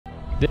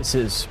This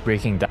is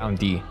breaking down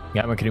the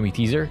Ngamakanui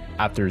teaser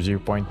after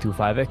 0.25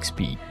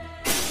 XP.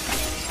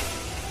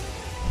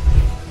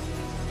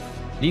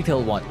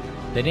 Detail 1.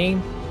 The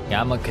name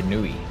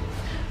Ngamakanui.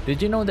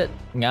 Did you know that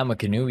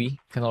Ngamakanui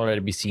can already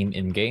be seen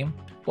in-game?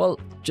 Well,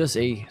 just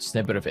a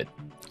snippet of it.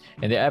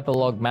 In the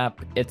epilogue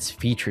map, it's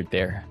featured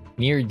there,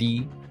 near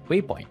the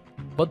waypoint.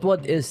 But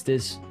what is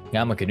this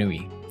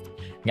Ngamakanui?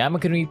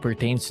 Ngamakanui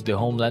pertains to the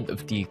homeland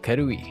of the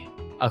Karui.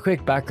 A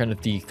quick background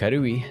of the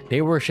Karui: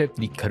 they worship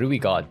the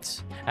Karui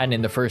gods, and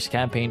in the first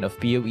campaign of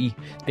PoE,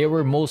 they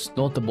were most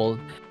notable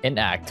in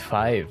Act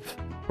 5,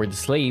 where the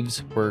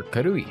slaves were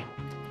Karui.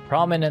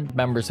 Prominent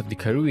members of the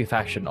Karui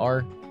faction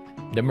are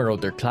the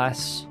Marauder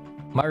class,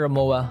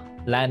 Maramoa,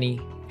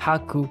 Lani,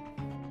 Haku,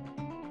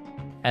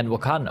 and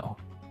Wakano.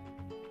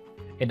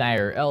 In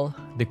IRL,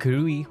 the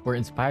Karui were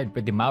inspired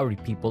by the Maori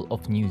people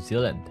of New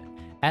Zealand,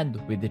 and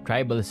with the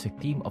tribalistic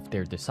theme of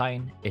their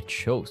design, it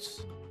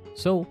shows.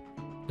 So,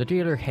 the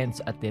trailer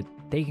hints at it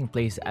taking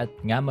place at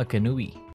Ngamakanui,